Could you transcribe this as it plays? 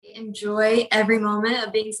enjoy every moment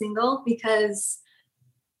of being single, because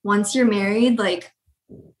once you're married, like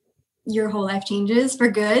your whole life changes for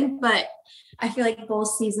good. But I feel like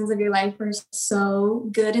both seasons of your life are so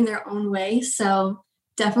good in their own way. So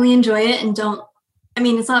definitely enjoy it, and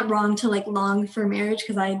it's not wrong to like long for marriage,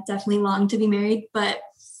 because I definitely long to be married, but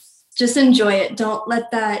just enjoy it. Don't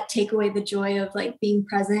let that take away the joy of like being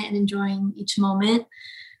present and enjoying each moment.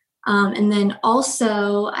 And then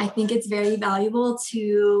also, I think it's very valuable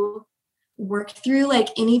to work through like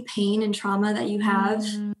any pain and trauma that you have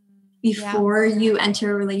before you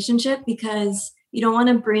enter a relationship, because you don't want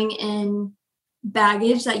to bring in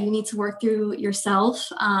baggage that you need to work through yourself.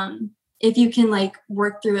 If you can like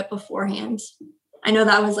work through it beforehand. I know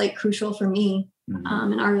that was like crucial for me in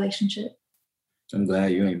our relationship. I'm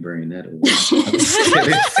glad you ain't bringing that away.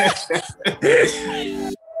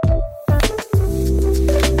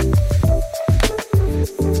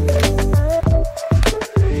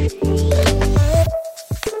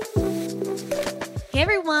 Hey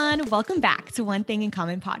everyone, welcome back to One Thing in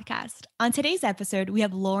Common podcast. On today's episode, we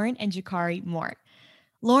have Lauren and Jakari Moore.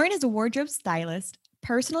 Lauren is a wardrobe stylist,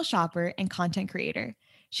 personal shopper, and content creator.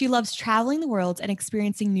 She loves traveling the world and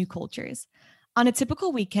experiencing new cultures. On a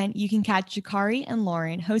typical weekend, you can catch Jakari and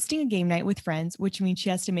Lauren hosting a game night with friends, which means she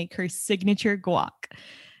has to make her signature guac.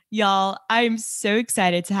 Y'all, I am so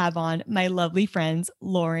excited to have on my lovely friends,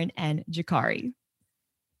 Lauren and Jakari.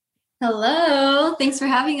 Hello, thanks for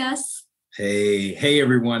having us. Hey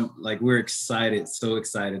everyone. Like, we're excited, so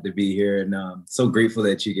excited to be here, and so grateful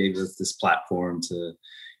that you gave us this platform to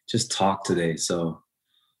just talk today. So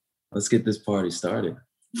let's get this party started.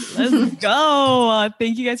 Let's go.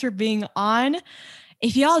 Thank you guys for being on.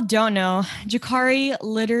 If y'all don't know, Jakari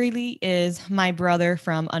literally is my brother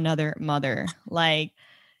from another mother. Like,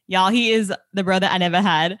 y'all, he is the brother I never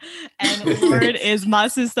had. And Lauren is my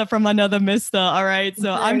sister from another mister. All right.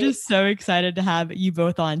 So I'm just so excited to have you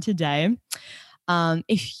both on today.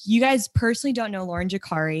 If you guys personally don't know Lauren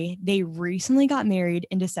Jakari, they recently got married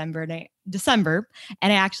in December,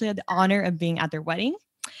 and I actually had the honor of being at their wedding.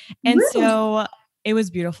 And so it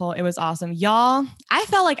was beautiful. It was awesome. Y'all, I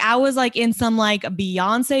felt like I was like in some like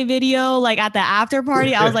Beyonce video, like at the after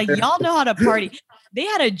party. I was like, y'all know how to party. They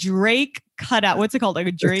had a Drake cutout. What's it called? Like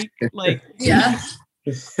a Drake? Like, yeah.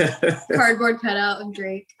 Cardboard cutout of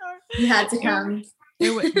Drake. He had to come.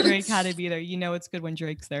 Drake had to be there. You know it's good when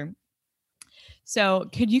Drake's there.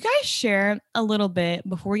 So could you guys share a little bit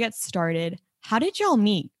before we get started? How did y'all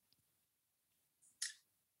meet?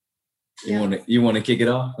 You want to kick it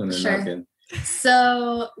off? And then sure.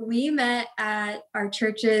 So we met at our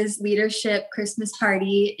church's leadership Christmas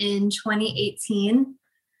party in 2018.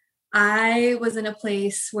 I was in a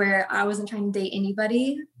place where I wasn't trying to date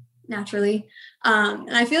anybody, naturally.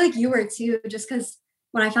 And I feel like you were too, just because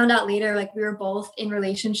when I found out later, like we were both in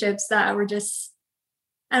relationships that were just,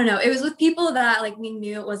 I don't know, it was with people that like we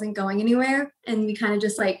knew it wasn't going anywhere, and we kind of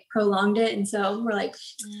just like prolonged it. And so we're like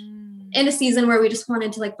in a season where we just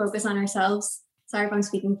wanted to like focus on ourselves. Sorry if I'm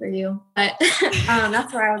speaking for you, but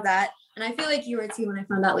that's where I was at. And I feel like you were too when I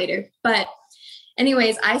found out later. But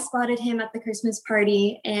anyways, I spotted him at the Christmas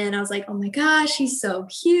party, and I was like, oh my gosh, he's so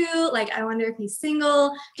cute. Like, I wonder if he's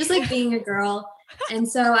single, just like being a girl. And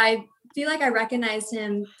so I feel like I recognized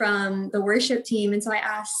him from the worship team. And so I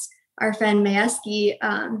asked our friend Mayeski,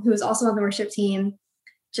 who was also on the worship team,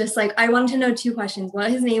 just like, I wanted to know 2 questions: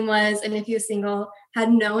 what his name was, and if he was single. Had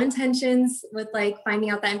no intentions with like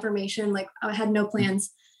finding out that information. Like, I had no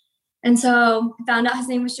plans. And so I found out his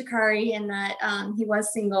name was Jakari, and that he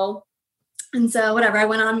was single. And so whatever, I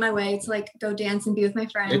went on my way to like go dance and be with my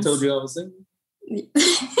friends. They told you I was single?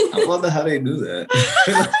 I wonder how they do that.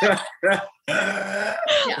 Yeah.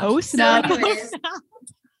 Oh, snap. So anyways,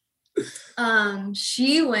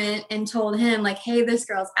 she went and told him like, hey, this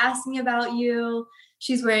girl's asking about you.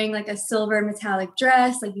 She's wearing like a silver metallic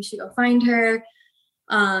dress. Like, you should go find her.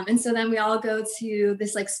 And so then we all go to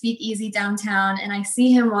this like speakeasy downtown, and I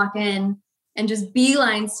see him walk in and just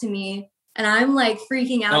beelines to me. And I'm like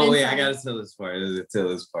freaking out. Oh, wait, I gotta tell this part.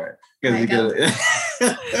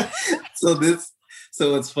 So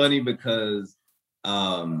it's funny because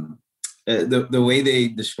the way they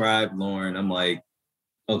described Lauren, I'm like,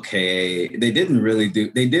 okay, they did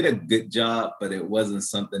a good job, but it wasn't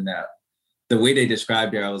something that, the way they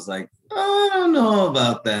described her, I was like, oh, I don't know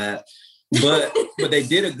about that. But they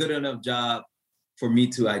did a good enough job for me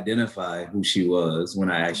to identify who she was when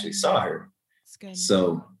I actually saw her. That's good.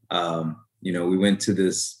 So, we went to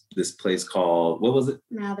this place called, what was it?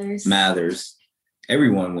 Mathers.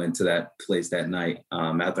 Everyone went to that place that night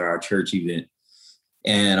after our church event.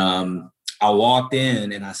 And I walked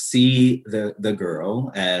in and I see the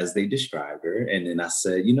girl as they described her. And then I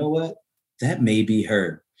said, you know what? That may be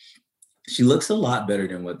her. She looks a lot better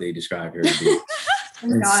than what they described her to be.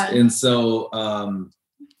 And so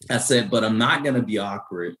I said, but I'm not going to be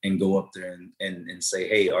awkward and go up there and say,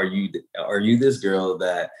 hey, are you this girl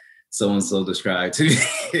that so-and-so described to me?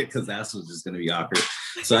 Because that's what's just going to be awkward.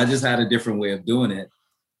 So I just had a different way of doing it.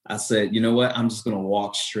 I said, you know what? I'm just going to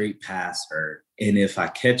walk straight past her. And if I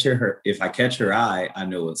catch her eye, I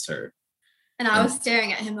know it's her. And I was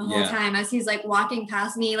staring at him the whole time as he's like walking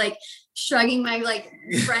past me, like shrugging my like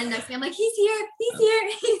friend next to me. I'm like, he's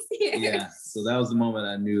here. Yeah. So that was the moment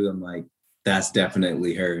I knew. I'm like, that's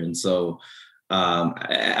definitely her. And so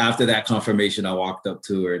after that confirmation, I walked up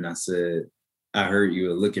to her and I said, I heard you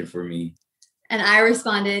were looking for me. And I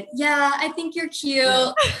responded, yeah, I think you're cute.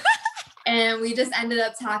 Yeah. And we just ended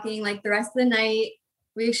up talking like the rest of the night.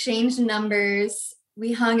 We exchanged numbers.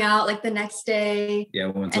 We hung out like the next day. Yeah,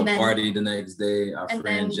 we went to a party the next day. Our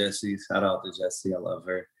friend Jessie, shout out to Jessie. I love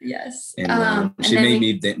her. Yes. And she made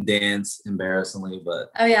me dance embarrassingly,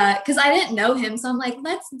 but. Oh yeah, because I didn't know him. So I'm like,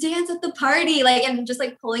 let's dance at the party. Like, and just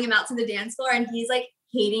like pulling him out to the dance floor and he's like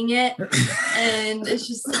hating it. And it's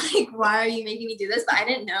just like, why are you making me do this? But I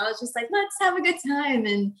didn't know. It's just like, let's have a good time.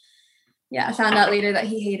 And yeah, I found out later that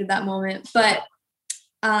he hated that moment. But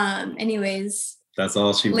anyways. That's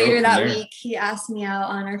all she wrote. Later that week, he asked me out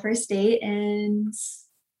on our first date and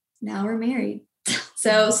now we're married.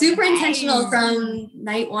 So super intentional from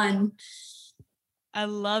night one. I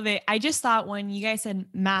love it. I just thought when you guys said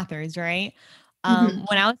Mathers, right? When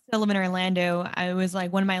I was still living in Orlando, I was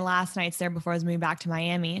like one of my last nights there before I was moving back to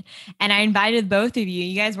Miami. And I invited both of you.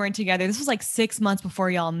 You guys weren't together. This was like 6 months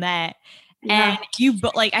before y'all met. Yeah.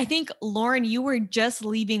 And I think Lauren, you were just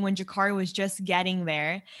leaving when Jakari was just getting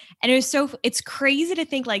there. And it's crazy to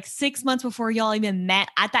think like 6 months before y'all even met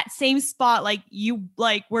at that same spot, like you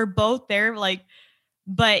we're both there, like,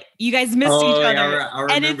 but you guys missed each other. I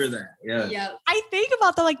remember that. Yeah. I think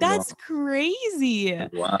about that. Like, that's crazy.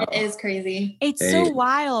 Wow. It is crazy. It's so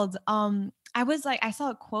wild. I saw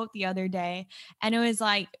a quote the other day and it was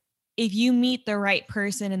like, if you meet the right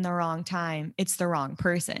person in the wrong time, it's the wrong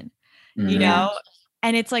person. You know,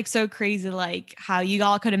 and it's like so crazy, like how you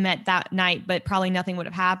all could have met that night, but probably nothing would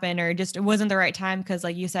have happened or just it wasn't the right time. Cause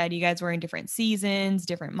like you said, you guys were in different seasons,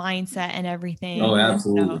 different mindset and everything. Oh,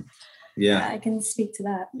 absolutely. So, yeah. I can speak to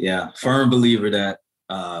that. Yeah. Firm believer that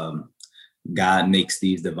God makes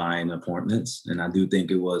these divine appointments. And I do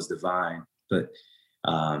think it was divine, but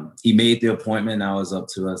he made the appointment. Now it's up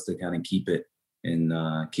to us to kind of keep it and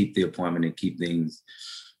keep the appointment and keep things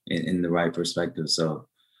in the right perspective. So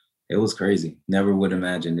it was crazy. Never would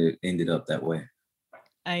imagine it ended up that way.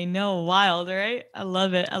 I know. Wild, right? I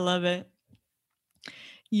love it. I love it.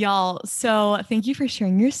 Y'all, so thank you for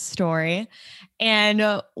sharing your story. And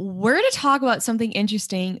we're going to talk about something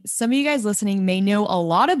interesting. Some of you guys listening may know a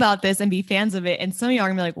lot about this and be fans of it. And some of y'all are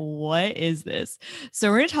going to be like, what is this? So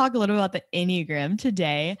we're going to talk a little about the Enneagram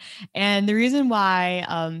today. And the reason why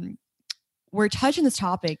we're touching this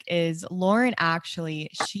topic is Lauren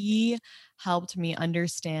she helped me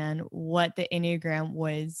understand what the Enneagram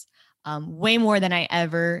was way more than I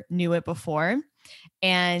ever knew it before.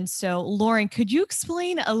 And so, Lauren, could you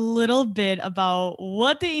explain a little bit about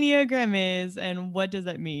what the Enneagram is and what does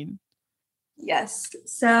that mean? Yes.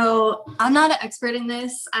 So I'm not an expert in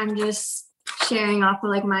this. I'm just sharing off of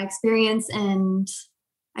like my experience, and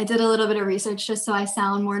I did a little bit of research just so I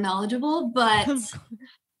sound more knowledgeable. But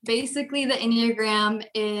basically, the Enneagram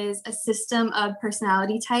is a system of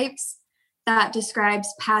personality types that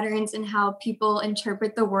describes patterns in how people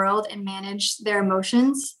interpret the world and manage their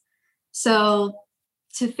emotions. So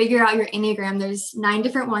to figure out your Enneagram, there's 9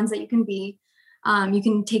 different ones that you can be. You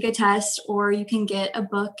can take a test or you can get a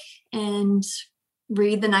book and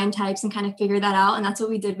read the 9 types and kind of figure that out. And that's what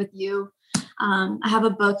we did with you. I have a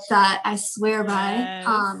book that I swear by.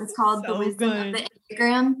 It's called The Wisdom of the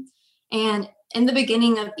Enneagram. And in the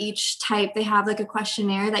beginning of each type, they have like a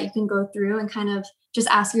questionnaire that you can go through and kind of just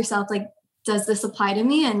ask yourself, like, does this apply to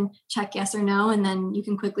me? And check yes or no. And then you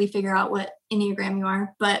can quickly figure out what Enneagram you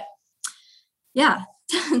are. But yeah.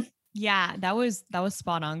 Yeah, that was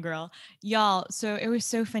spot on, girl. Y'all, so it was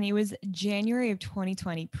so funny. It was January of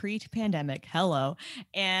 2020, pre-pandemic. Hello.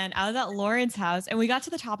 And I was at Lauren's house and we got to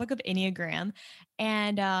the topic of Enneagram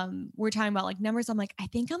and we're talking about like numbers. I'm like, I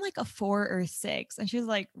think I'm like a 4 or 6. And she was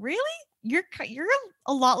like, really? You're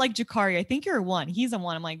a lot like Jakari. I think you're a 1. He's a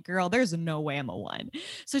 1. I'm like, girl, there's no way I'm a 1.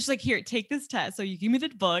 So she's like, here, take this test. So you give me the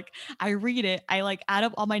book. I read it. I like add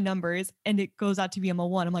up all my numbers and it goes out to be I'm a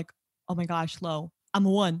 1. I'm like, oh my gosh, Lo, I'm a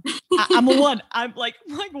one. I'm a one. I'm like,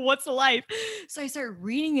 what's life? So I started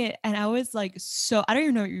reading it and I was like, I don't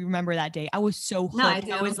even know if you remember that day. I was so hooked. No, I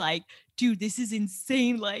do. I was like, dude, this is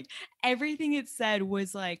insane. Like everything it said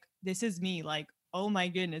was like, this is me. Like, oh my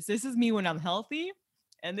goodness, this is me when I'm healthy.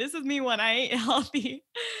 And this is me when I ain't healthy.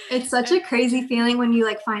 It's such a crazy feeling when you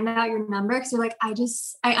like find out your number, because you're like,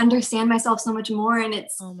 I understand myself so much more. And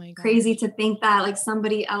it's crazy to think that like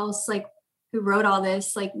somebody else like who wrote all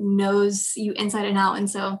this like knows you inside and out. And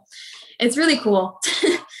so it's really cool. So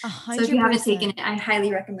if you haven't taken it, I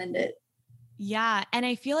highly recommend it. Yeah. And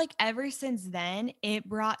I feel like ever since then, it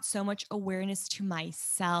brought so much awareness to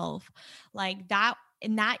myself. Like that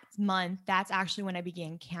in that month, that's actually when I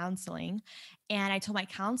began counseling. And I told my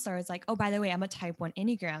counselor, I was like, oh, by the way, I'm a type 1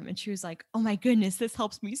 Enneagram. And she was like, oh my goodness, this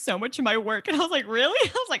helps me so much in my work. And I was like, really?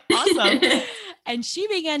 I was like, awesome. And she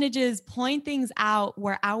began to just point things out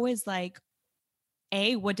where I was like,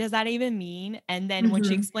 what does that even mean? And then when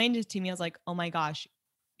she explained it to me, I was like, oh my gosh,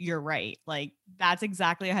 you're right. Like that's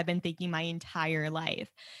exactly what I've been thinking my entire life.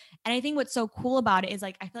 And I think what's so cool about it is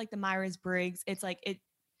like, I feel like the Myers-Briggs, it's like, it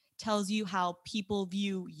tells you how people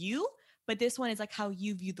view you, but this one is like how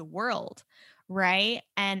you view the world. Right.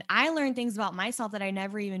 And I learned things about myself that I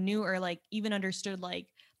never even knew or like even understood, like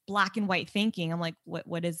black and white thinking. I'm like,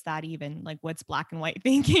 what is that even? Like, what's black and white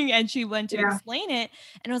thinking? And she went to explain it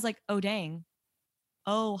and I was like, oh, dang.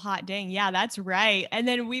 Oh, hot dang. Yeah, that's right. And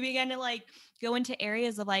then we began to like go into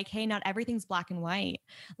areas of like, hey, not everything's black and white.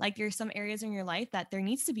 Like there's some areas in your life that there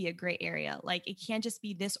needs to be a gray area. Like it can't just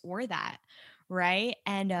be this or that. Right.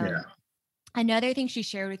 And another thing she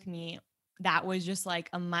shared with me that was just like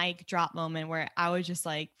a mic drop moment where I was just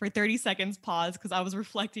like for 30 seconds pause because I was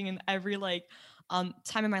reflecting in every like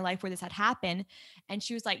time in my life where this had happened. And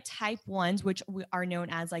she was like, type 1s, which are known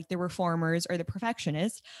as like the reformers or the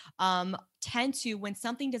perfectionists, tend to, when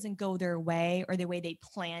something doesn't go their way or the way they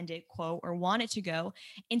planned it, quote, or want it to go,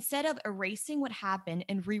 instead of erasing what happened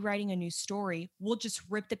and rewriting a new story, we'll just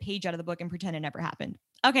rip the page out of the book and pretend it never happened.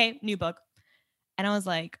 Okay, new book. And I was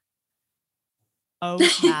like, oh,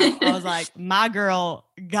 snap. I was like, my girl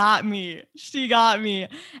got me. She got me.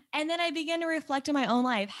 And then I began to reflect on my own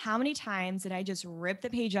life. How many times did I just rip the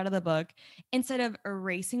page out of the book instead of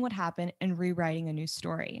erasing what happened and rewriting a new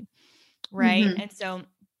story? Right. And so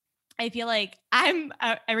I feel like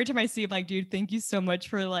every time I see it, I'm like, dude, thank you so much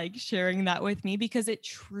for like sharing that with me, because it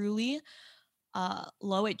truly,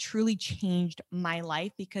 it truly changed my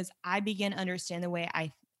life, because I began to understand the way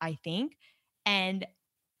I think. And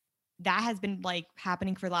that has been like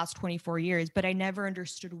happening for the last 24 years, but I never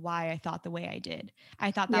understood why I thought the way I did.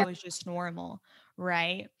 I thought that was just normal.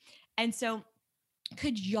 Right. And so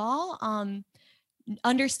could y'all,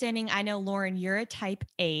 understanding, I know Lauren, you're a type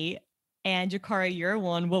 8 and Jakari, you're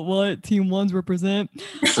one. What team 1s represent?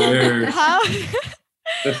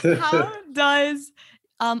 How does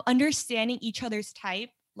understanding each other's type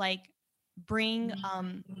like bring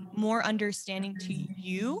more understanding to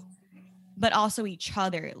you, but also each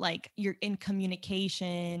other, like you're in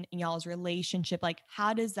communication in y'all's relationship? Like,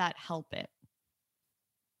 how does that help it?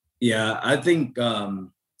 Yeah, I think, and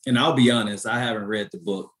I'll be honest, I haven't read the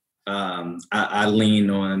book. I lean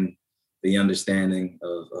on the understanding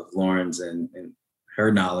of Lauren's and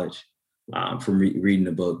her knowledge from reading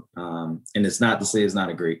the book. And it's not to say it's not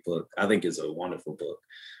a great book. I think it's a wonderful book.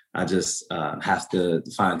 I just have to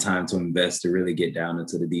find time to invest to really get down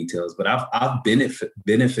into the details. But I've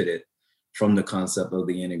benefited from the concept of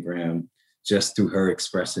the Enneagram just through her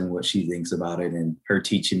expressing what she thinks about it and her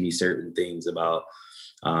teaching me certain things about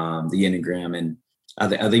the Enneagram. And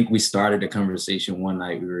I think we started a conversation one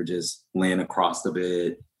night. We were just laying across the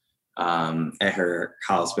bed at her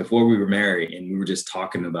house before we were married. And we were just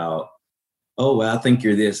talking about, oh, well, I think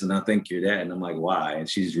you're this and I think you're that. And I'm like, why? And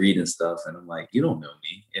she's reading stuff. And I'm like, you don't know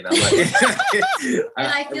me. And I'm like, and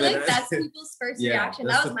I feel like that's people's first reaction.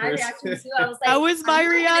 That was my reaction too. I was like, that was my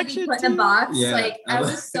reaction. Put in a box. Yeah, like I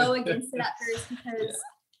was so against it at first because,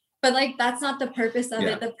 but like, that's not the purpose of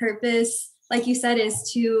it. The purpose, like you said,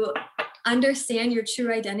 is to understand your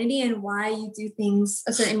true identity and why you do things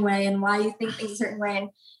a certain way and why you think things a certain way, and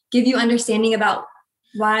give you understanding about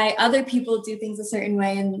why other people do things a certain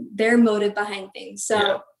way and their motive behind things.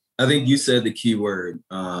 So I think you said the key word.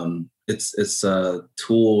 It's a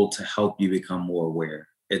tool to help you become more aware.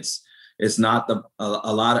 It's not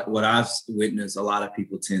a lot of what I've witnessed. A lot of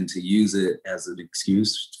people tend to use it as an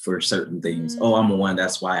excuse for certain things. Oh, I'm a one.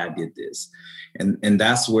 That's why I did this. And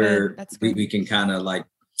that's where we can kind of like,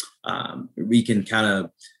 we can kind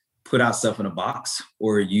of put ourselves in a box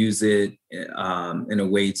or use it in a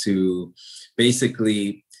way to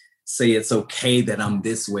basically say it's okay that I'm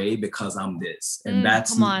this way because I'm this. And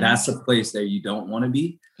that's a place that you don't want to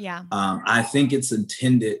be. Yeah. I think it's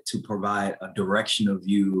intended to provide a direction of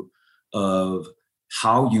view of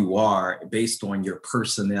how you are based on your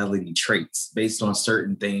personality traits, based on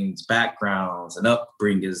certain things, backgrounds and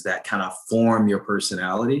upbringings that kind of form your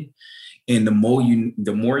personality. And the more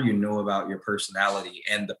you know about your personality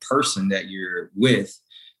and the person that you're with,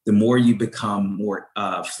 the more you become more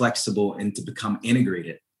flexible and to become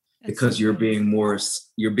integrated. That's because you're being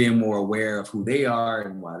more aware of who they are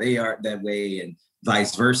and why they are that way, and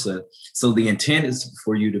vice versa. So the intent is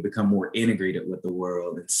for you to become more integrated with the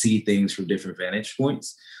world and see things from different vantage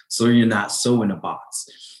points. So you're not so in a box.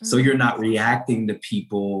 Mm-hmm. So you're not reacting to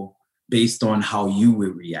people based on how you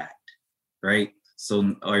would react, right?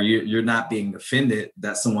 So, or you're not being offended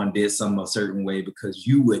that someone did something a certain way because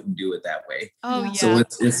you wouldn't do it that way. Oh, yeah. So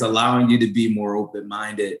it's allowing you to be more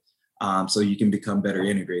open-minded, so you can become better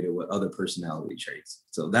integrated with other personality traits.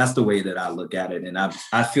 So that's the way that I look at it. And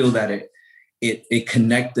I feel that it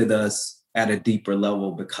connected us at a deeper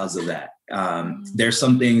level because of that. There's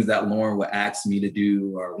some things that Lauren would ask me to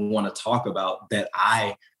do or want to talk about that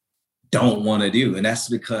I don't want to do. And that's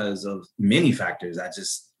because of many factors. I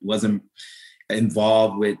just wasn't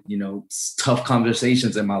involved with, tough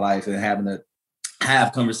conversations in my life and having to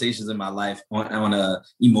have conversations in my life on a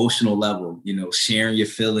emotional level, sharing your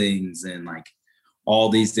feelings and like all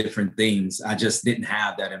these different things. I just didn't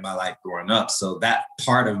have that in my life growing up. So that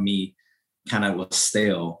part of me kind of was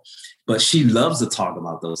stale, but she loves to talk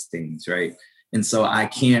about those things, right? And so I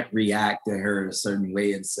can't react to her a certain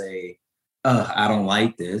way and say, I don't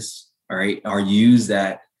like this, all right? Or use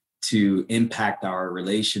that to impact our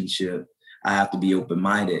relationship. I have to be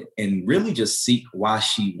open-minded and really just seek why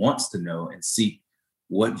she wants to know and seek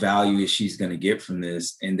what value is she's going to get from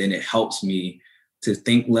this. And then it helps me to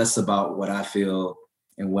think less about what I feel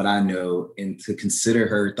and what I know and to consider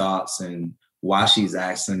her thoughts and why she's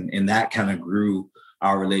asking. And that kind of grew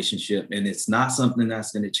our relationship. And it's not something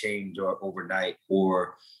that's going to change overnight,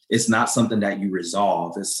 or it's not something that you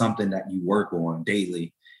resolve. It's something that you work on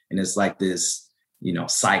daily. And it's like this,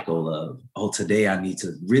 cycle of, today I need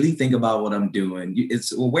to really think about what I'm doing.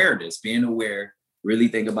 It's awareness, being aware, really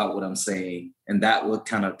think about what I'm saying. And that will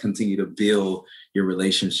kind of continue to build your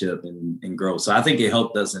relationship and grow. So I think it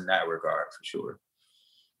helped us in that regard for sure.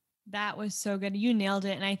 That was so good. You nailed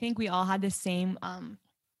it. And I think we all had the same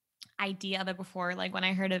idea of it before. Like when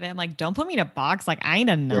I heard of it, I'm like, don't put me in a box. Like I ain't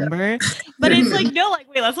a number, but it's like, no, like,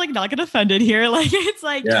 wait, let's like not get offended here. Like, it's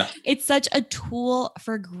like, it's such a tool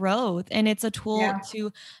for growth. And it's a tool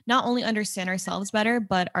to not only understand ourselves better,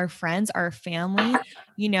 but our friends, our family,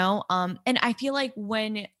 and I feel like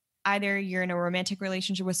when either you're in a romantic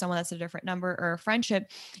relationship with someone that's a different number or a friendship,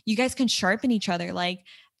 you guys can sharpen each other. Like,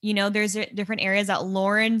 there's different areas that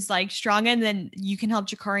Lauren's like strong in, then you can help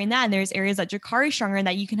Jakari in that. And there's areas that Jakari's stronger in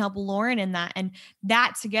that you can help Lauren in that. And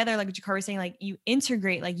that together, like Jakari was saying, like you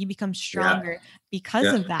integrate, like you become stronger because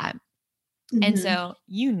of that. Mm-hmm. And so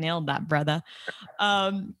you nailed that, brother.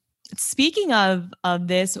 Speaking of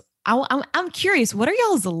this, I'm curious, what are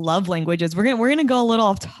y'all's love languages? We're gonna go a little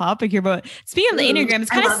off topic here, but speaking of the Enneagram, it's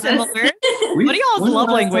kind of similar. What are y'all's love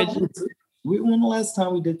language? When the last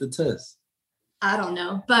time we did the test? I don't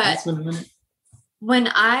know, but when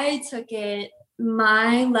I took it,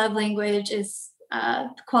 my love language is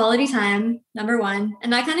quality time, number one.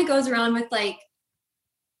 And that kind of goes around with like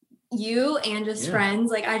you and just friends.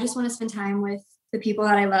 Like I just want to spend time with the people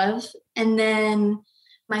that I love. And then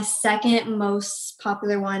my second most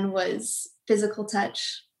popular one was physical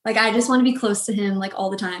touch. Like I just want to be close to him like all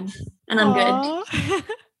the time, and I'm good.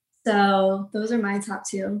 So those are my top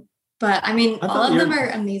two. But I mean, all of them are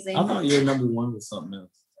amazing. I thought your number one was something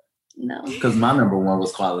else. No. Because my number one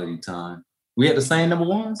was quality time. We had the same number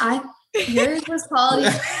ones? Yours was quality.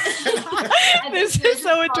 This is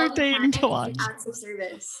so entertaining to watch. Acts of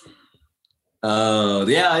service. Oh,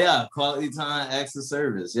 yeah. Quality time, acts of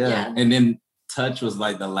service. Yeah. And then touch was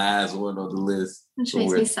like the last one on the list. Which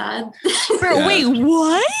makes me sad. Wait,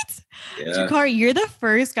 what? Yeah. Jakari, you're the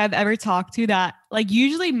first guy I've ever talked to that, like,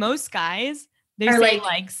 usually most guys, they say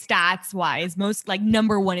like stats wise, most like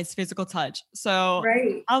number one is physical touch. So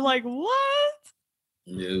I'm like, what?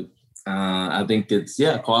 Yeah. I think it's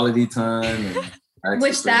quality time. And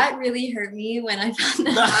which that really hurt me when I found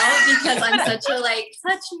that out, because I'm such a like,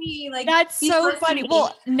 touch me. Like that's so funny.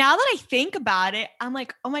 Well, now that I think about it, I'm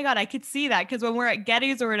like, oh my God, I could see that. Cause when we're at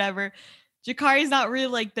Getty's or whatever, Jakari's not really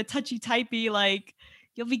like the touchy typey, like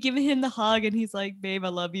you'll be giving him the hug and he's like, babe, I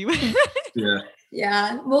love you. Yeah.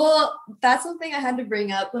 Yeah. Well, that's something I had to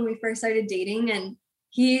bring up when we first started dating. And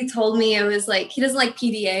he told me it was like, he doesn't like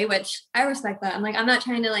PDA, which I respect that. I'm like, I'm not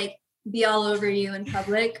trying to like be all over you in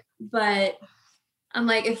public, but I'm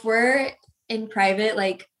like, if we're in private,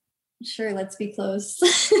 like, sure, let's be close.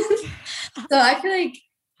 So I feel like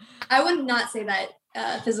I would not say that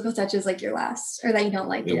physical touch is like your last, or that you don't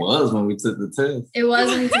like it. It was when we took the test. It was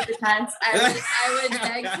when we took the test. I would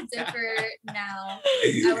beg to differ now.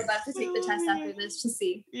 I would love to take the test after this to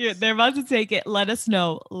see. Yeah, they're about to take it. Let us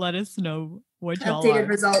know. Let us know what y'all Updated are.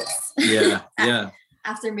 results. Yeah.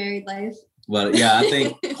 After married life. Well, yeah, I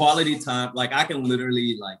think quality time, like I can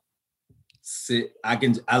literally like sit,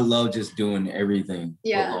 I love just doing everything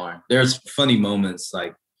with Lauren. There's funny moments,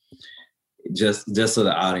 like just so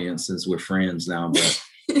the audience, since we're friends now, but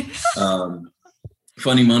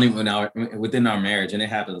funny moment within our marriage, and it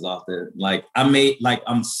happens often. Like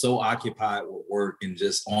I'm so occupied with work and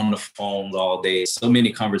just on the phones all day, so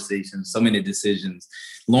many conversations, so many decisions.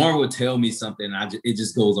 Lauren would tell me something, and it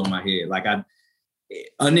just goes on my head. Like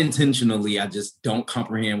unintentionally, I just don't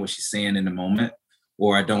comprehend what she's saying in the moment,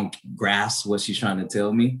 or I don't grasp what she's trying to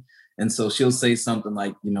tell me. And so she'll say something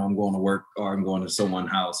like, I'm going to work, or I'm going to someone's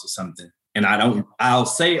house or something. And I'll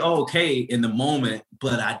say, okay, in the moment,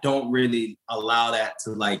 but I don't really allow that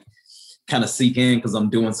to like kind of sink in because I'm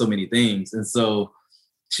doing so many things. And so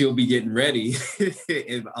she'll be getting ready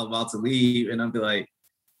and I'm about to leave. And I'll be like,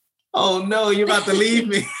 oh no, you're about to leave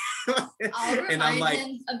me. I'll and I'm like,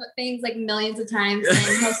 him of things like millions of times, and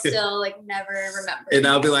he'll still like never remember. And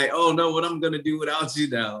I'll be like, oh no, what I'm gonna do without you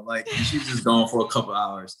now? Like she's just gone for a couple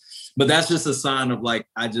hours. But that's just a sign of like,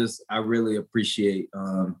 I really appreciate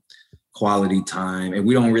quality time, and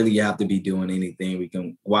we don't really have to be doing anything. We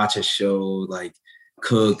can watch a show, like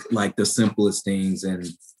cook, like the simplest things, and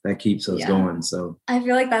that keeps us going. So I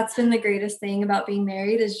feel like that's been the greatest thing about being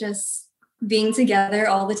married, is just being together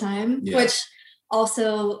all the time, which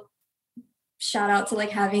also shout out to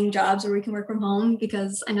like having jobs where we can work from home,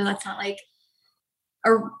 because I know that's not like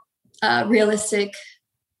a realistic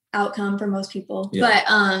outcome for most people. But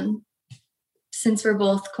since we're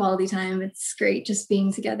both quality time, it's great just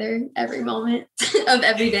being together every moment of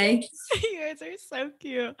every day. You guys are so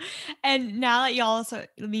cute. And now that y'all also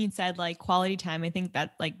being said, like quality time, I think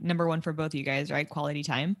that's like number one for both of you guys, right? Quality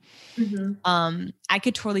time. Mm-hmm. I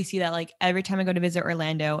could totally see that. Like every time I go to visit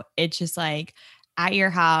Orlando, it's just like at your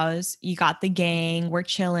house, you got the gang, we're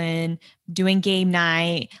chilling, doing game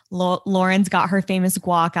night. Lauren's got her famous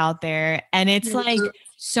guac out there, and it's like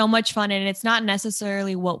so much fun. And it's not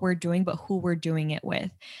necessarily what we're doing, but who we're doing it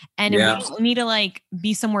with. And we don't need to like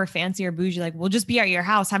be somewhere fancy or bougie. Like we'll just be at your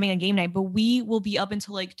house having a game night, but we will be up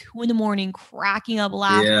until like 2 a.m, cracking up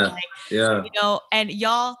laughing. And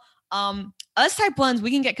y'all, us type ones,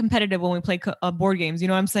 we can get competitive when we play board games. You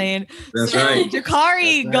know what I'm saying? That's right.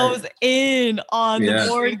 Jakari goes in on the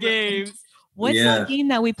board games. What's that game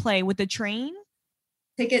that we play with the train?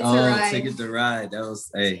 Ticket to Ride. Ticket to Ride. That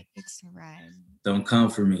was Tickets to Ride. Don't come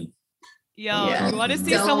for me. Yo, you want to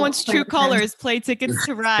see someone's true colors? Play Tickets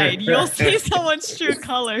to Ride. You'll see someone's true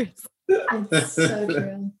colors. That's so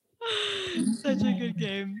true. Such a good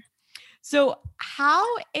game. So how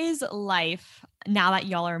is life now that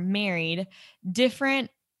y'all are married different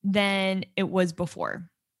than it was before?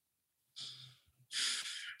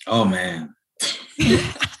 Oh man.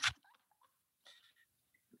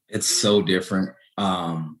 It's so different.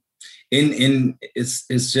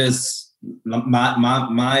 It's just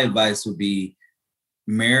my advice would be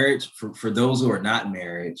marriage for those who are not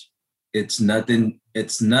married. It's nothing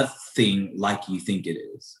like you think it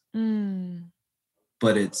is.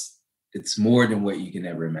 But it's more than what you can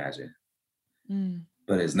ever imagine.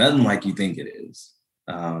 But it's nothing like you think it is.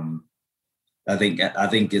 I think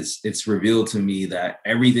it's revealed to me that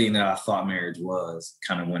everything that I thought marriage was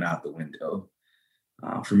kind of went out the window.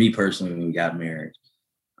 For me personally, when we got married,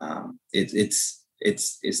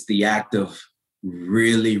 it's the act of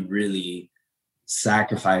really, really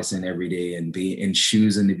sacrificing every day and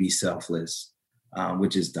choosing to be selfless,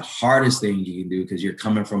 which is the hardest thing you can do, because you're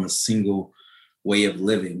coming from a single way of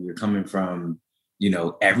living. You're coming from,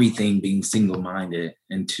 everything being single-minded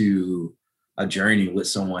into a journey with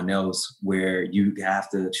someone else where you have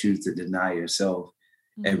to choose to deny yourself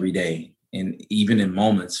every day. And even in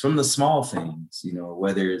moments, from the small things,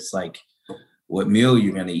 whether it's like what meal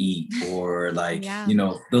you're going to eat, or like,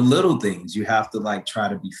 the little things, you have to like try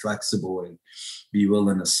to be flexible and be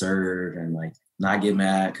willing to serve and like not get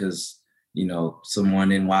mad because, someone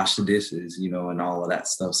didn't wash the dishes, and all of that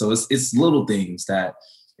stuff. So it's little things that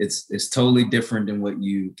it's totally different than what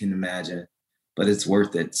you can imagine, but it's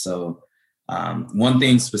worth it. So one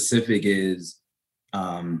thing specific is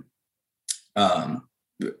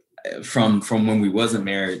from when we wasn't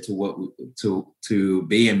married to to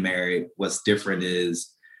being married, what's different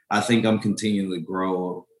is I think I'm continually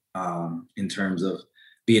grow in terms of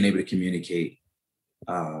being able to communicate.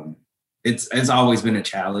 It's always been a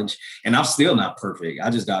challenge, and I'm still not perfect. I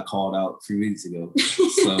just got called out a few weeks ago,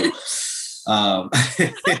 so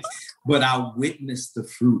but I witnessed the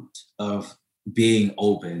fruit of being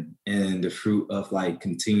open and the fruit of like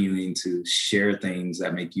continuing to share things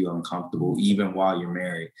that make you uncomfortable even while you're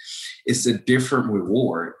married. It's a different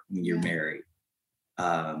reward when you're married.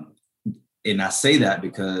 And I say that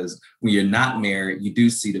because when you're not married, you do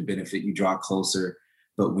see the benefit, you draw closer.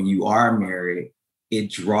 But when you are married,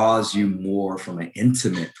 it draws you more from an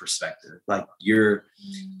intimate perspective. Like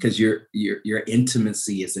because your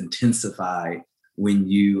intimacy is intensified when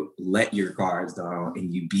you let your guards down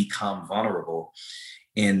and you become vulnerable.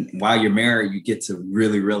 And while you're married, you get to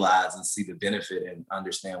really realize and see the benefit and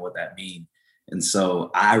understand what that means. And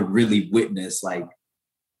so I really witnessed like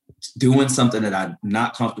doing something that I'm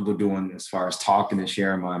not comfortable doing as far as talking and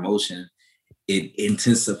sharing my emotion. It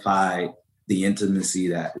intensified the intimacy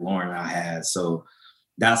that Lauren and I had. So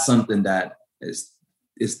that's something that is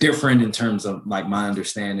different in terms of like my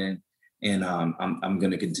understanding. And I'm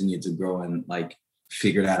going to continue to grow and like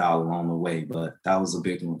figure that out along the way. But that was a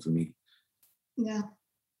big one for me. Yeah.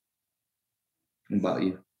 What about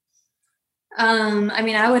you? I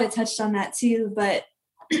mean, I would have touched on that too, but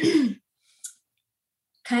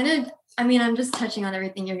kind of, I mean, I'm just touching on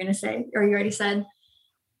everything you're going to say, or you already said.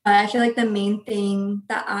 I feel like the main thing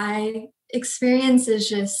that I experience is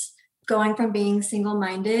just going from being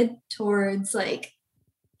single-minded towards like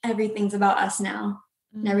everything's about us now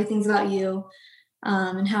and everything's about you,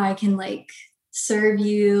 and how I can like serve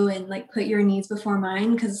you and like put your needs before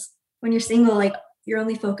mine. Because when you're single, like you're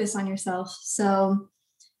only focused on yourself. So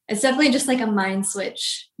it's definitely just like a mind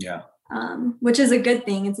switch. Yeah. Which is a good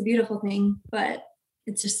thing. It's a beautiful thing, but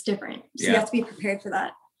it's just different. So you have to be prepared for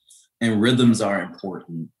that. And rhythms are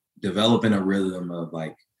important. Developing a rhythm of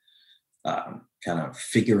like kind of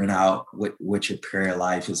figuring out what your prayer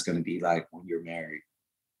life is going to be like when you're married.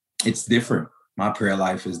 It's different. My prayer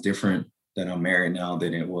life is different than I'm married now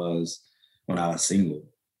than it was when I was single.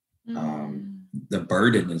 The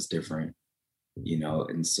burden is different, you know,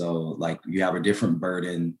 and so like you have a different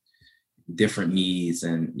burden, different needs,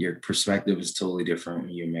 and your perspective is totally different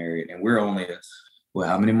when you're married. And we're only,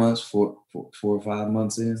 how many months? 4 or 5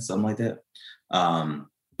 months in, something like that.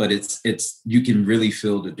 But it's you can really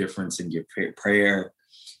feel the difference in your prayer.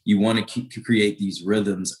 You want to create these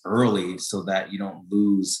rhythms early so that you don't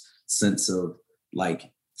lose sense of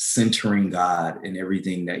like centering God in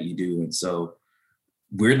everything that you do. And so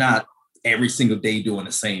we're not every single day doing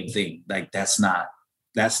the same thing. Like that's not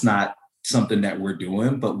something that we're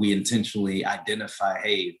doing, but we intentionally identify,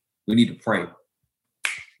 hey, we need to pray.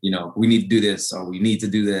 You know, we need to do this, or we need to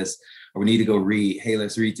do this, or we need to go read. Hey,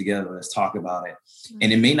 let's read together. Let's talk about it.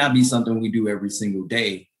 And it may not be something we do every single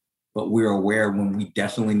day, but we're aware when we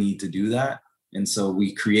definitely need to do that. And so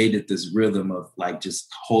we created this rhythm of like just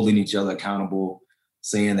holding each other accountable,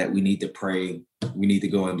 saying that we need to pray, we need to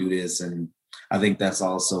go and do this. And I think that's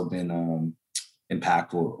also been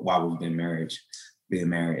impactful while we've been being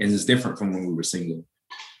married. And it's different from when we were single.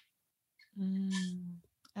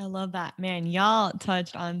 I love that. Man, y'all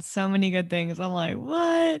touched on so many good things. I'm like,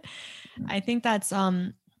 what? I think that's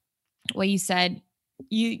what you said.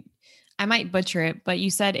 I might butcher it, but you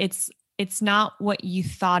said it's not what you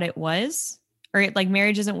thought it was, or like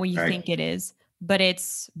marriage isn't what you think it is, but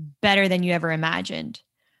it's better than you ever imagined.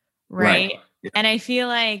 Right. Yeah. And I feel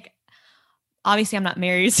like, obviously I'm not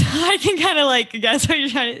married, so I can kind of like guess what you're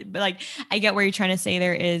trying to, but like, I get where you're trying to say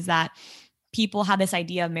there is that people have this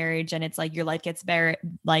idea of marriage and it's like your life gets better,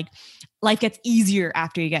 like life gets easier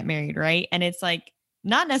after you get married. Right. And it's like,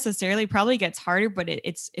 not necessarily, probably gets harder, but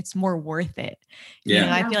it's more worth it. Yeah. You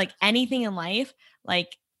know, I feel like anything in life,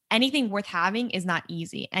 like anything worth having is not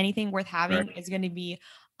easy. Anything worth having is going to be,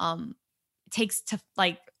 takes to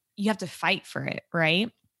like, you have to fight for it.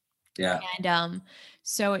 Right. Yeah. And,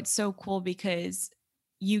 so it's so cool because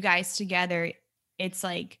you guys together, it's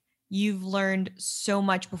like, you've learned so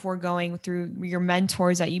much before going through your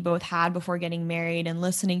mentors that you both had before getting married and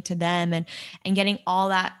listening to them and getting all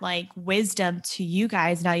that like wisdom to you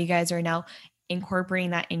guys. Now you guys are now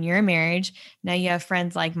incorporating that in your marriage. Now you have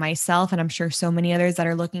friends like myself, and I'm sure so many others that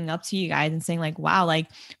are looking up to you guys and saying like, wow, like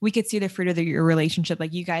we could see the fruit of your relationship.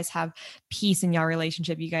 Like you guys have peace in your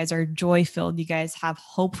relationship. You guys are joy filled. You guys have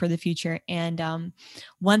hope for the future. And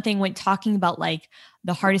one thing when talking about like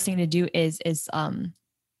the hardest thing to do is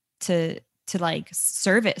to to like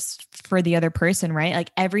service for the other person, right?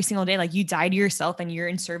 Like every single day, like you die to yourself and you're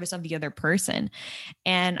in service of the other person.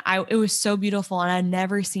 And it was so beautiful. And I'd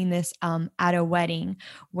never seen this at a wedding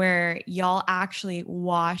where y'all actually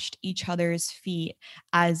washed each other's feet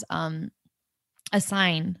as a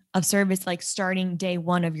sign of service, like starting day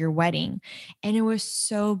one of your wedding. And it was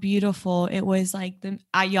so beautiful. It was like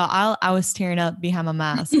I was tearing up behind my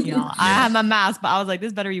mask, y'all. Yeah. I had my mask, but I was like,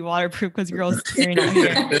 this better be waterproof because girl's tearing out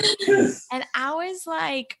here. And I was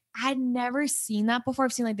like, I'd never seen that before.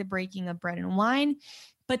 I've seen like the breaking of bread and wine,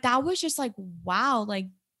 but that was just like, wow, like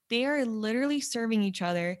they are literally serving each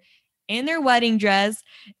other in their wedding dress,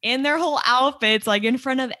 in their whole outfits, like in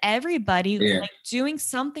front of everybody, like doing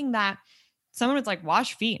something that someone was like,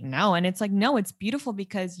 wash feet. No. And it's like, no, it's beautiful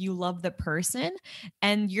because you love the person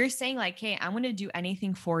and you're saying like, hey, I'm going to do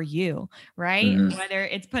anything for you. Right. Mm-hmm. Whether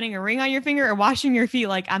it's putting a ring on your finger or washing your feet,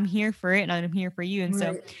 like I'm here for it and I'm here for you. And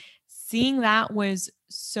so seeing that was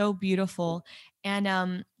so beautiful.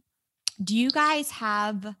 And, do you guys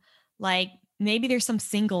have like, maybe there's some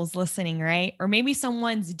singles listening, right? Or maybe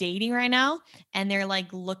someone's dating right now and they're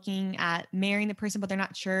like looking at marrying the person, but they're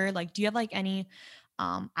not sure. Like, do you have like any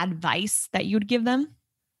advice that you would give them?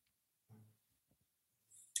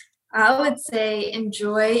 I would say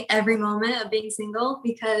enjoy every moment of being single,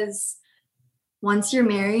 because once you're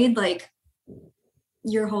married, like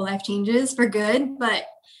your whole life changes for good. But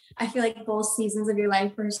I feel like both seasons of your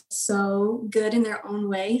life are so good in their own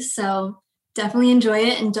way. So definitely enjoy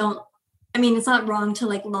it. And it's not wrong to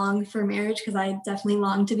like long for marriage, because I definitely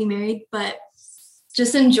long to be married, but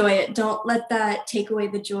just enjoy it. Don't let that take away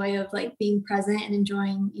the joy of like being present and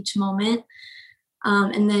enjoying each moment.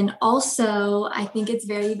 And then also, I think it's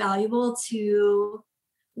very valuable to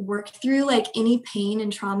work through like any pain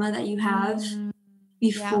and trauma that you have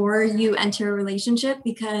before you enter a relationship,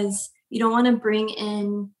 because you don't want to bring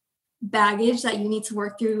in baggage that you need to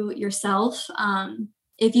work through yourself.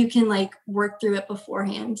 If you can like work through it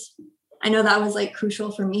beforehand. I know that was like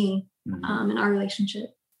crucial for me in our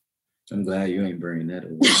relationship. I'm glad you ain't bringing that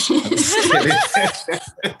away.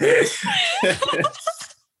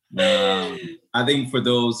 I think for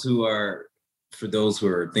those who are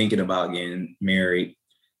thinking about getting married,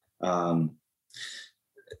 I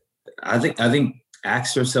think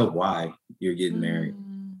ask yourself why you're getting married.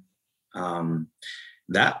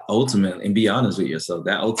 That ultimately, and be honest with yourself,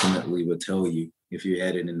 that ultimately will tell you if you're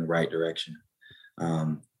headed in the right direction.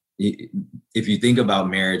 If you think about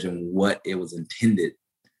marriage and what it was intended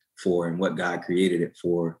for and what God created it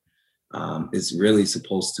for, it's really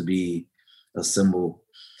supposed to be a symbol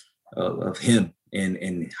of him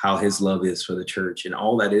and how his love is for the church. And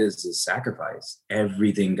all that is sacrifice.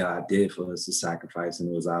 Everything God did for us is sacrifice, and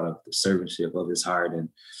it was out of the servantship of his heart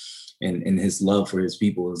and his love for his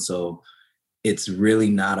people. And so it's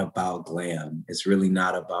really not about glam. It's really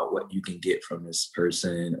not about what you can get from this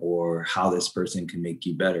person or how this person can make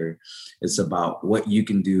you better. It's about what you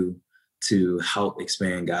can do to help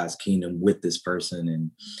expand God's kingdom with this person,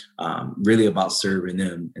 and really about serving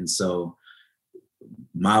them. And so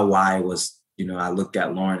my why was, I looked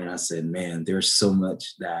at Lauren and I said, man, there's so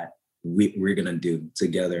much that we're going to do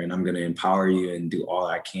together, and I'm going to empower you and do all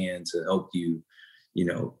I can to help you,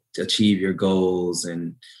 to achieve your goals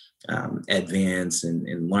and advance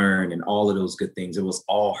and learn and all of those good things. It was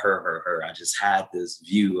all her. I just had this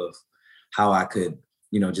view of how I could,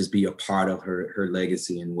 just be a part of her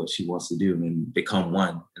legacy and what she wants to do and become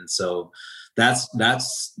one. And so that's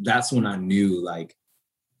when I knew, like,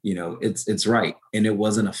 it's right. And it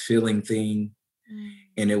wasn't a feeling thing.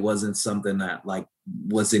 And it wasn't something that like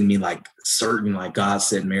was in me, like certain, like God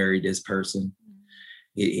said, marry this person.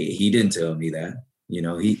 He didn't tell me that,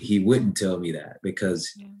 he wouldn't tell me that,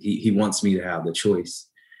 because he wants me to have the choice.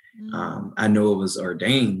 I know it was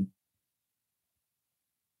ordained.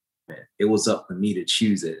 It was up to me to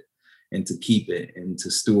choose it and to keep it and to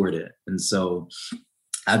steward it. And so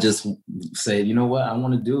I just said, you know what, I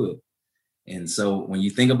want to do it. And so when you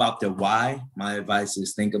think about the why, my advice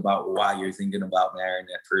is think about why you're thinking about marrying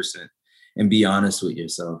that person and be honest with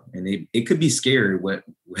yourself. And it could be scary what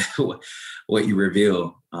you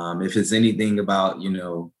reveal. If it's anything about,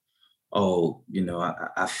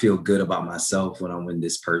 I feel good about myself when I'm with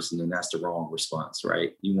this person, and that's the wrong response,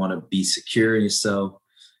 right? You want to be secure in yourself,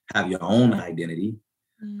 have your own identity,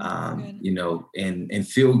 and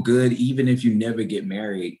feel good. Even if you never get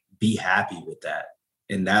married, be happy with that.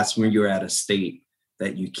 And that's when you're at a state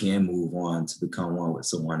that you can move on to become one with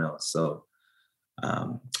someone else. So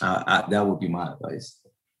that would be my advice.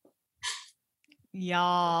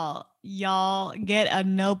 Y'all get a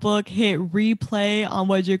notebook, hit replay on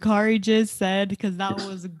what Jakari just said, because that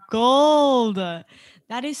was gold.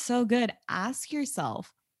 That is so good. Ask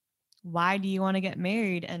yourself, why do you want to get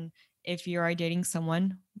married? And if you are dating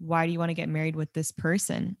someone, why do you want to get married with this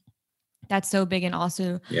person? That's so big. And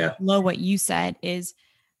also, Lo, what you said is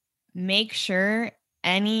make sure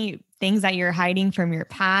any things that you're hiding from your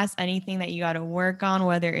past, anything that you got to work on,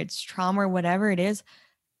 whether it's trauma or whatever it is,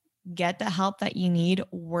 get the help that you need,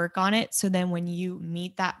 work on it. So then when you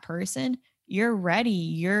meet that person, you're ready,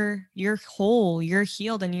 you're whole, you're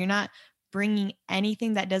healed, and you're not bringing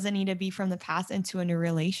anything that doesn't need to be from the past into a new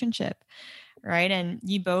relationship. Right. And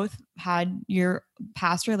you both had your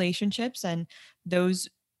past relationships, and those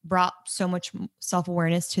brought so much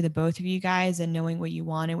self-awareness to the both of you guys, and knowing what you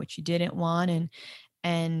wanted, what you didn't want.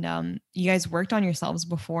 And you guys worked on yourselves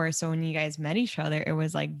before. So when you guys met each other, it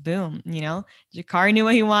was like, boom, Jakari knew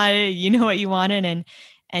what he wanted, you know what you wanted.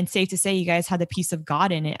 And safe to say, you guys had the peace of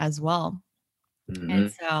God in it as well. Mm-hmm.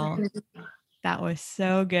 And so that was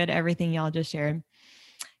so good. Everything y'all just shared.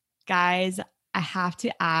 Guys, I have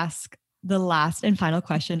to ask the last and final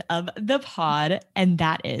question of the pod. And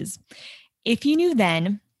that is, if you knew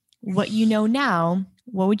then what you know now,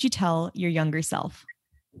 what would you tell your younger self?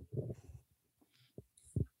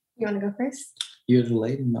 You want to go first? You're the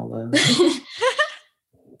lady, my love.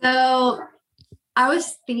 So I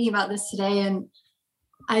was thinking about this today, and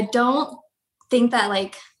I don't think that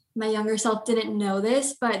like my younger self didn't know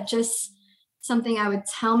this, but just something I would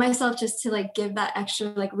tell myself just to like give that extra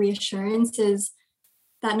like reassurance is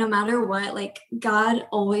that no matter what, like God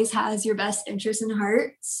always has your best interest in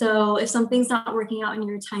heart. So if something's not working out in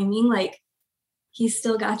your timing, like He's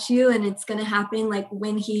still got you, and it's going to happen like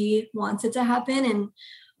when He wants it to happen. And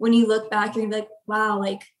when you look back, you're like, wow,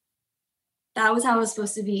 like that was how it was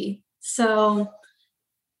supposed to be. So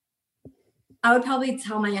I would probably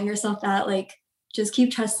tell my younger self that, like, just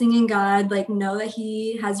keep trusting in God, like know that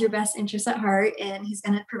He has your best interest at heart, and He's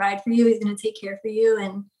going to provide for you. He's going to take care for you.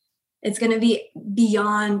 And it's going to be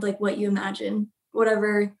beyond like what you imagine,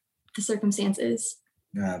 whatever the circumstances.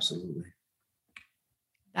 Yeah, absolutely.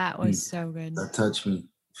 That was so good. That touched me.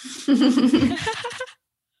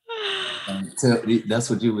 That's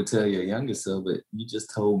what you would tell your younger self, but you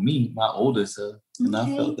just told me, my older self, and I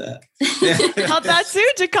felt that. I felt that too,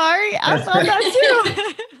 Jakari. I felt that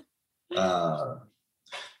too.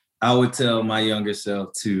 I would tell my younger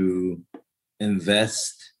self to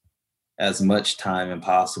invest as much time as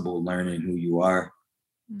possible learning who you are,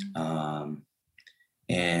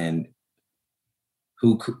 and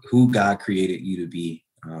who God created you to be.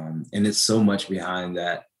 And it's so much behind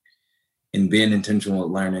that. And being intentional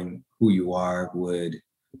with learning who you are would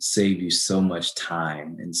save you so much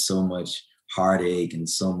time and so much heartache and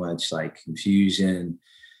so much like confusion.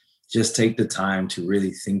 Just take the time to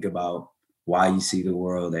really think about why you see the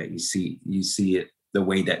world that you see it the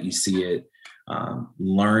way that you see it.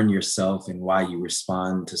 Learn yourself and why you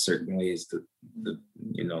respond to certain ways, the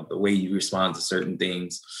way you respond to certain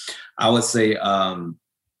things. I would say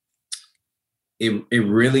it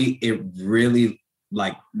really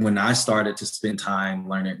like when I started to spend time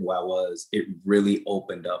learning who I was, it really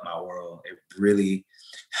opened up my world. It really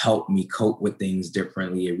helped me cope with things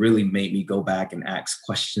differently. It really made me go back and ask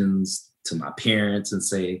questions to my parents and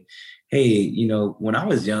say, hey, when I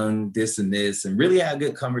was young, this and this, and really have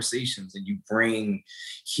good conversations, and you bring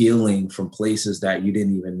healing from places that you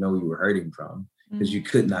didn't even know you were hurting from because you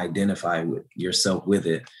couldn't identify with yourself with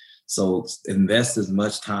it. So invest as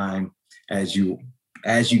much time as you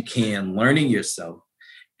can learning yourself.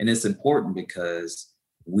 And it's important because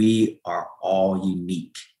we are all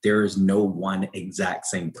unique. There is no one exact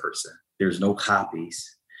same person. There's no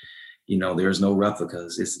copies. There's no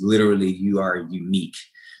replicas. It's literally you are unique.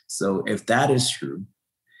 So if that is true,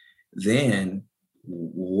 then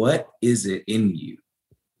what is it in you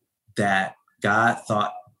that God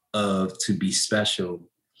thought of to be special,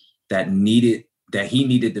 that He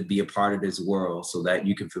needed to be a part of this world so that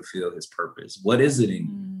you can fulfill His purpose? What is it in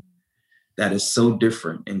you that is so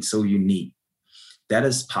different and so unique? That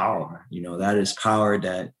is power. That is power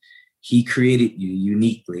that He created you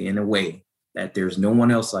uniquely in a way that there's no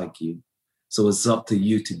one else like you. So it's up to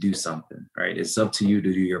you to do something, right? It's up to you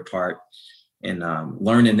to do your part. And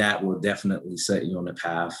learning that will definitely set you on the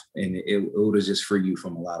path, and it will just free you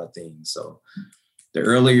from a lot of things. So the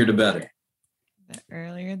earlier, the better. The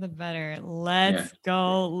earlier, the better. Let's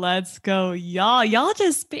go. Let's go. Y'all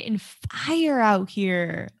just spitting fire out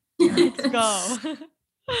here. Let's go.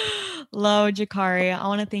 Hello, Jakari. I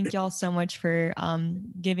want to thank y'all so much for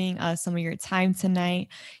giving us some of your time tonight,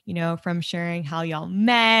 from sharing how y'all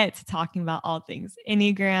met to talking about all things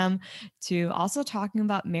Enneagram to also talking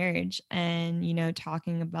about marriage and,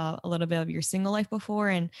 talking about a little bit of your single life before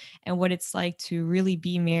and what it's like to really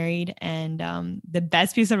be married and the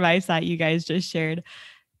best piece of advice that you guys just shared.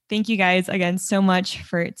 Thank you guys again so much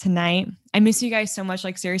for tonight. I miss you guys so much.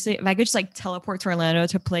 Like seriously, if I could just teleport to Orlando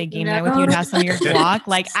to play game night with you and have some of your block,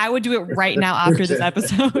 I would do it right now after this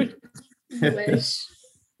episode. I wish.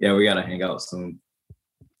 Yeah, we gotta hang out soon.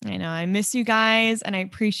 I know. I miss you guys, and I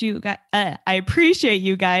appreciate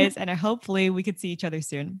you guys, and hopefully we could see each other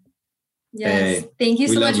soon. Yes. Thank you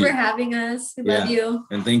so much for having us. We love you.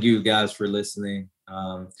 And thank you guys for listening.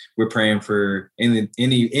 We're praying for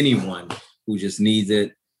anyone who just needs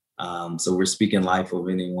it. So we're speaking life of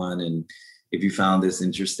anyone. And if you found this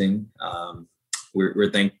interesting,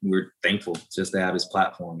 we're thankful just to have this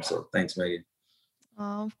platform. So thanks, Megan.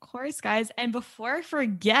 Of course, guys. And before I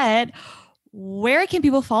forget, where can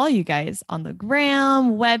people follow you guys? On the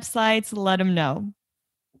gram, websites? Let them know.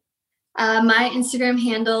 My Instagram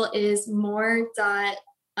handle is more.of.low,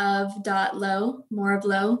 more of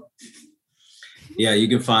low. Yeah, you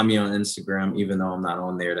can find me on Instagram, even though I'm not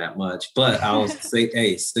on there that much. But I'll say,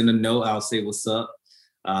 hey, send a note. I'll say what's up.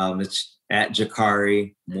 It's at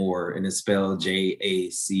Jakari Moore, and it's spelled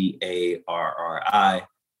Jacari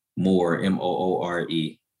Moore, Moore.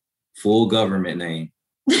 Full government name.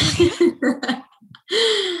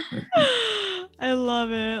 I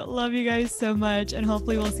love it. Love you guys so much, and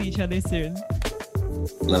hopefully we'll see each other soon.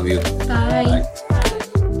 Love you. Bye.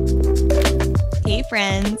 Hey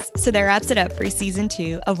friends, so that wraps it up for season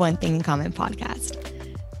 2 of One Thing in Common podcast.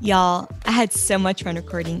 Y'all, I had so much fun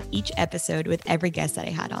recording each episode with every guest that I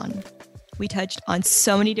had on. We touched on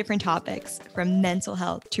so many different topics, from mental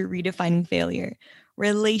health to redefining failure,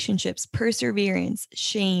 relationships, perseverance,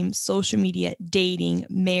 shame, social media, dating,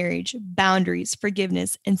 marriage, boundaries,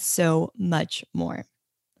 forgiveness, and so much more.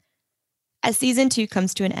 As season 2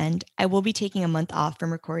 comes to an end, I will be taking a month off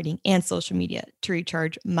from recording and social media to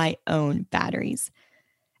recharge my own batteries.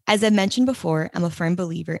 As I mentioned before, I'm a firm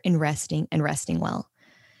believer in resting and resting well.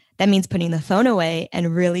 That means putting the phone away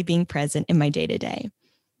and really being present in my day-to-day.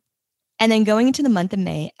 And then going into the month of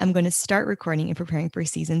May, I'm going to start recording and preparing for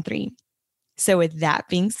season 3. So with that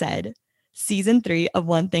being said, season 3 of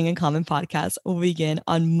One Thing in Common podcast will begin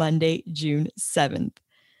on Monday, June 7th.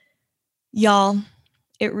 Y'all,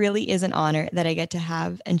 it really is an honor that I get to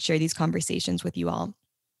have and share these conversations with you all.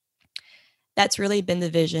 That's really been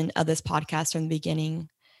the vision of this podcast from the beginning.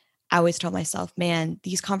 I always told myself, man,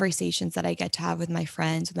 these conversations that I get to have with my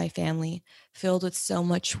friends, with my family, filled with so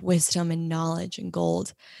much wisdom and knowledge and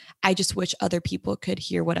gold. I just wish other people could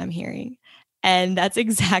hear what I'm hearing. And that's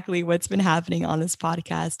exactly what's been happening on this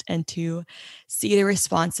podcast. And to see the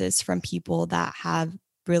responses from people that have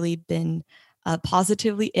really been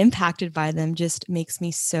positively impacted by them just makes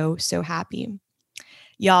me so, so happy.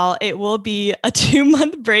 Y'all, it will be a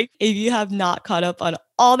 2-month break. If you have not caught up on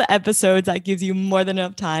all the episodes, that gives you more than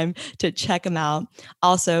enough time to check them out.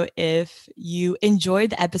 Also, if you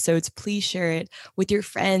enjoyed the episodes, please share it with your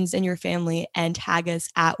friends and your family and tag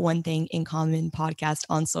us at One Thing in Common podcast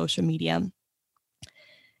on social media.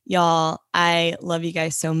 Y'all, I love you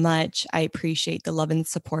guys so much. I appreciate the love and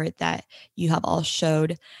support that you have all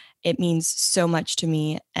showed. It means so much to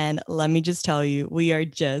me. And let me just tell you, we are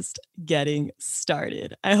just getting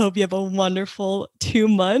started. I hope you have a wonderful 2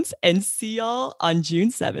 months and see y'all on June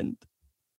 7th.